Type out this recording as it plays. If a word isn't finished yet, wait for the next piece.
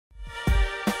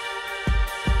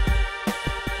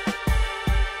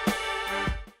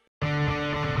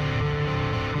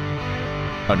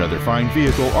Another fine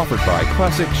vehicle offered by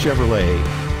Classic Chevrolet.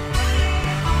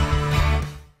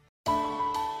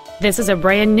 This is a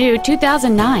brand new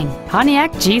 2009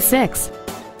 Pontiac G6.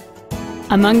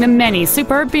 Among the many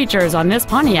superb features on this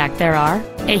Pontiac there are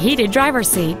a heated driver's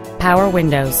seat, power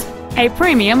windows, a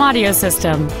premium audio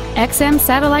system, XM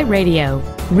satellite radio,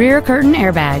 rear curtain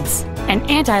airbags, an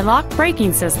anti-lock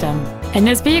braking system, and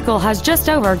this vehicle has just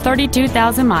over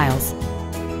 32,000 miles.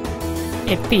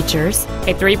 It features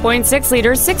a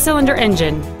 3.6-liter six-cylinder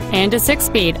engine and a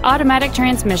 6-speed automatic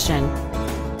transmission.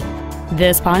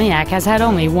 This Pontiac has had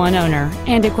only one owner,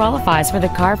 and it qualifies for the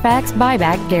Carfax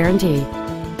buyback guarantee.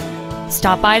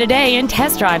 Stop by today and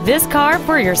test drive this car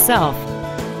for yourself.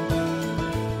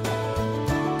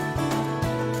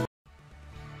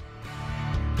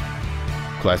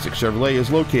 Classic Chevrolet is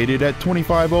located at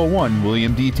 2501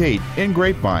 William D Tate in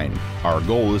Grapevine. Our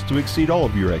goal is to exceed all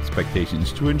of your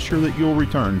expectations to ensure that you'll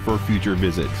return for future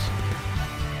visits.